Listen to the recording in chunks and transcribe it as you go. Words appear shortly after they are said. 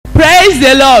Praise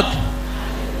the Lord.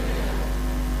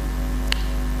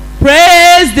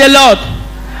 Praise the Lord.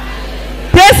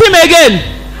 Praise him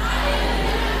again.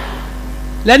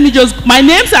 Let me just, my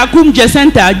name's Akum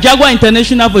Jacinta, Jaguar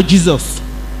International for Jesus.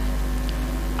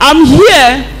 I'm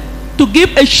here to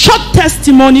give a short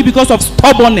testimony because of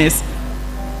stubbornness.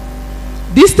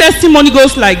 This testimony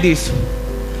goes like this.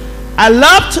 I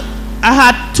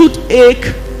had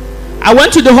toothache. I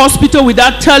went to the hospital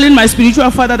without telling my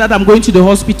spiritual father that I'm going to the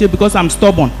hospital because I'm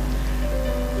stubborn.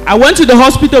 I went to the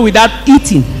hospital without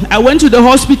eating. I went to the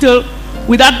hospital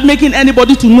without making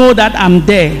anybody to know that I'm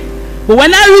there. But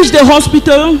when I reached the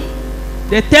hospital,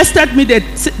 they tested me.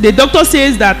 The doctor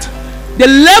says that the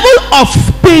level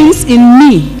of pains in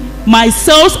me, my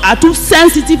cells are too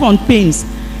sensitive on pains.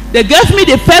 They gave me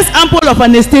the first ampoule of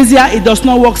anesthesia. It does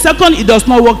not work. Second, it does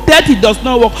not work. Third, it does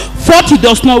not work. Fourth, it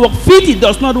does not work. Fifth, it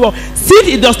does not work. Sixth,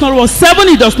 it does not work. Seven,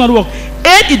 it does not work.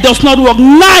 Eight, it does not work.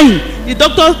 Nine, the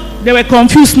doctor, they were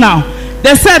confused now.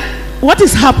 They said, what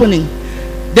is happening?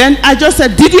 Then I just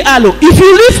said, Didi Alo, if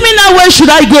you leave me now, where should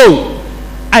I go?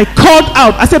 I called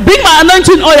out. I said, bring my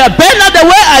anointing oil. Bernard,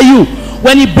 where are you?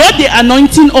 When he brought the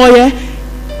anointing oil,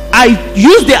 I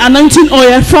used the anointing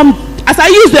oil. As I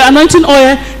used the anointing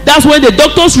oil, that's when the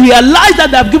doctors realized that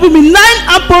they've given me 9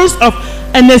 ampoules of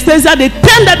anesthesia. The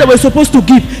 10 that they were supposed to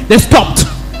give, they stopped.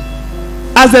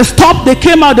 As they stopped, they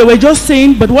came out. They were just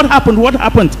saying, but what happened? What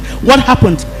happened? What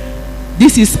happened?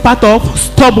 This is part of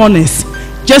stubbornness.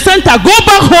 Jacinta, go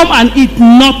back home and eat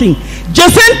nothing.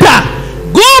 Jacinta,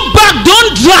 go back.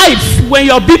 Don't drive when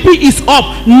your BP is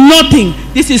up. Nothing.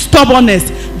 This is stubbornness.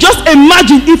 Just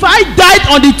imagine if I died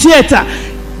on the theater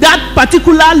that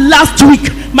particular last week,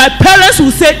 my parents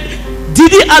will say,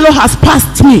 Didi Alo has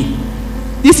passed me.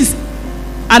 This is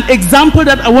an example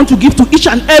that I want to give to each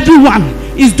and every one.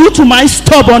 Is due to my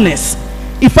stubbornness.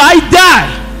 If I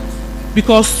die,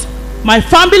 because my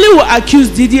family will accuse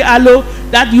Didi Alo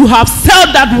that you have sold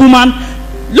that woman.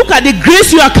 Look at the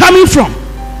grace you are coming from.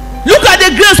 Look at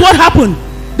the grace. What happened?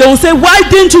 They will say, why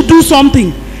didn't you do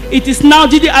something? It is now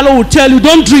Didi Alo will tell you,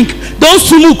 don't drink, don't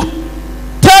smoke.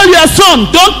 Tell your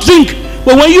son, don't drink.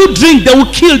 But when you drink, they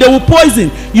will kill, they will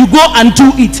poison. You go and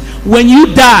do it. When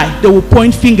you die, they will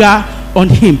point finger on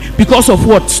him. Because of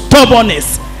what?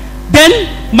 Stubbornness. Then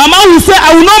mama will say,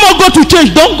 I will no more go to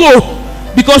church. Don't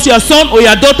go. Because your son or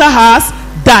your daughter has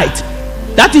died.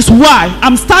 That is why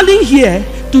I'm standing here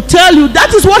to tell you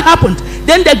that is what happened.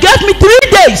 Then they gave me 3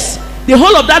 days. The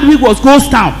whole of that week was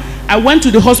ghost town. I went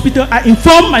to the hospital. I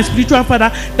informed my spiritual father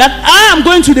that I am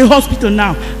going to the hospital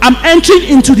now. I'm entering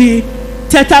into the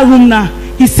theater room now.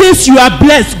 He says, you are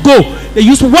blessed. Go. They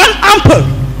use 1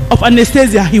 ampoule of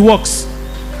anesthesia. He walks.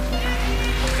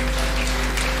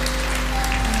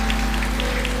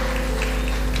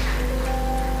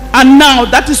 And now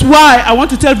that is why I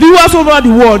want to tell viewers over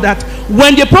the world that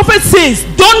when the prophet says,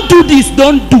 don't do this,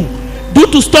 don't do. Due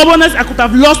to stubbornness, I could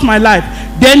have lost my life.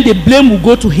 Then the blame will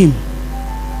go to him.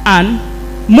 And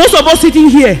most of us sitting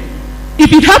here,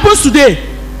 if it happens today,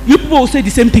 you people will say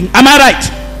the same thing. Am I right?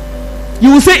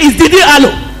 You will say, it's Didi Alo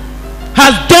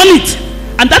has done it.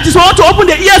 And that is why I want to open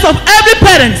the ears of every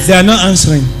parent. They are not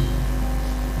answering.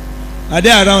 Are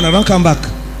they around? I don't come back.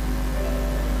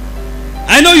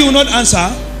 I know you will not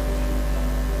answer.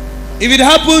 If it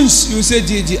happens, you will say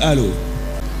Didi Alo.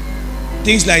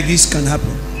 Things like this can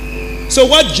happen. So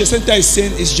what Jacinta is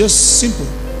saying is just simple.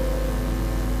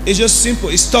 It's just simple.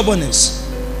 It's stubbornness.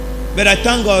 But I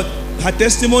thank God, her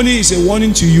testimony is a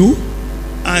warning to you,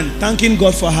 and thanking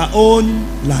God for her own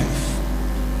life.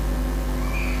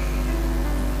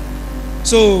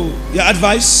 So, your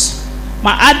advice?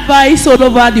 My advice all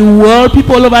over the world,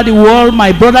 people all over the world,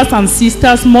 my brothers and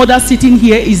sisters, mothers sitting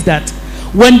here, is that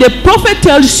when the prophet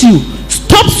tells you,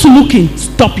 stop smoking,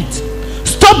 stop it.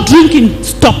 Stop drinking,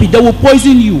 stop it. They will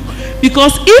poison you.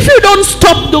 Because if you don't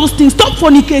stop those things, stop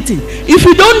fornicating. If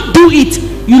you don't do it,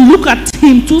 you look at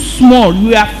him too small,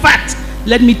 you are fat.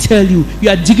 Let me tell you, you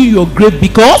are digging your grave,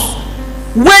 because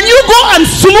when you go and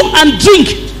smoke and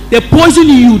drink, they poison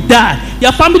you, you die.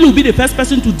 Your family will be the first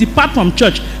person to depart from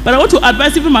church. But I want to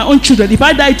advise even my own children, if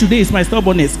I die today, it's my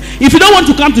stubbornness. If you don't want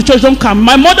to come to church, don't come.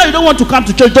 My mother, you don't want to come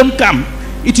to church, don't come.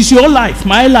 It is your life.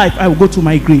 My life, I will go to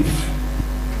my grave.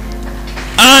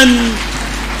 And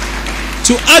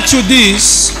to add to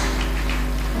this,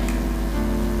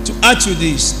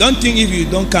 don't think if you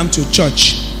don't come to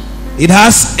church, it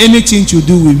has anything to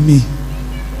do with me.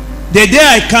 The day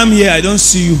I come here, I don't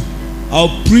see you,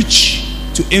 I'll preach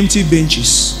to empty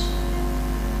benches.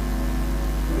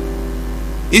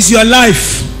 It's your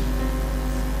life.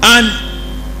 And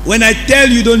when I tell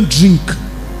you don't drink,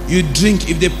 you drink.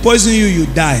 If they poison you, you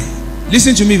die.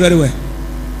 Listen to me very well.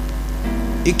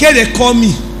 In case they call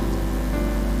me,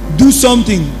 do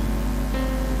something.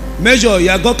 Measure,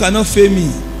 your God cannot fail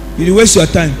me. You waste your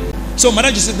time. So,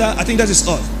 Madam Jacinta, I think that is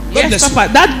all. God yes,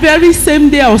 Papa. That very same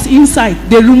day I was inside.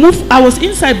 I was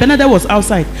inside, Bernadette was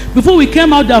outside. Before we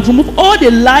came out, they have removed all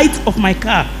the lights of my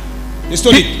car. They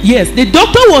stole it? Yes. The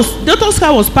doctor's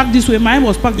car was parked this way, mine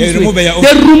was parked this way.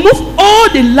 They removed all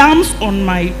the lamps on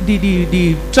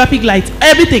the traffic lights,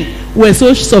 everything. We're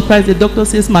so surprised. The doctor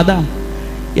says, Madam,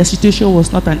 your situation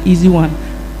was not an easy one.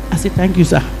 I said, thank you,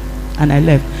 sir. And I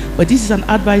left. But this is an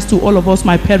advice to all of us.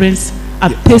 My parents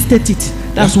have tasted it.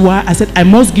 That's why I said I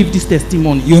must give this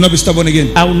testimony. You will not be stubborn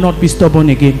again. I will not be stubborn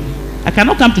again. I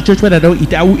cannot come to church when I don't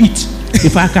eat. I will eat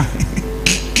if I can.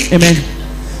 Amen.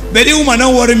 But the woman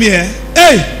don't worry me.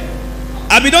 Hey,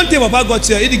 I be don't tell Papa God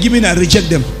say, give me and I reject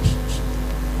them.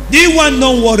 The one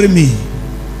don't worry me.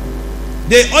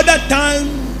 The other time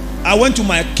I went to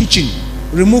my kitchen,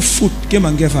 remove food, came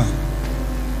and gave her.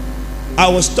 I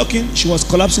was talking, she was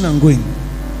collapsing and going.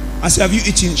 I said, have you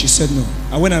eaten? She said no.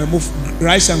 I went and removed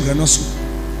rice and granola soup.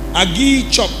 I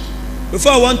give chop.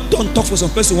 Before I want turn talk for some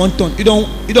person, one turn. You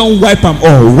don't wipe them.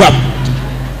 Oh, whap.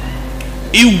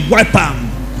 He wipe them.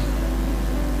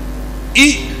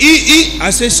 I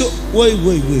say so.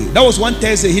 Wait. That was one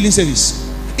Thursday healing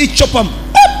service. He chop them.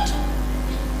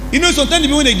 You know, sometimes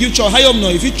when they give chop, high up now.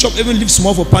 If you chop, even leave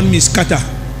small for pan, me scatter.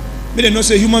 May they not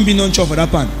say human being don't chop for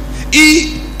that pan.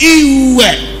 He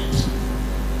wet.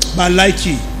 But I like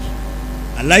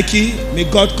it. May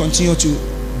God continue to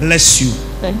bless you.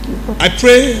 Thank you. I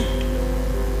pray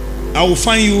I will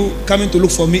find you coming to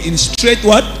look for me in straight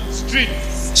what?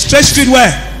 Straight street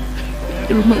where?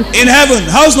 In heaven.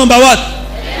 House number what?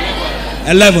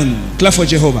 11. Clap for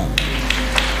Jehovah.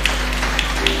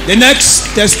 The next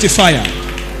testifier.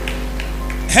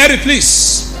 Harry,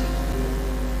 please.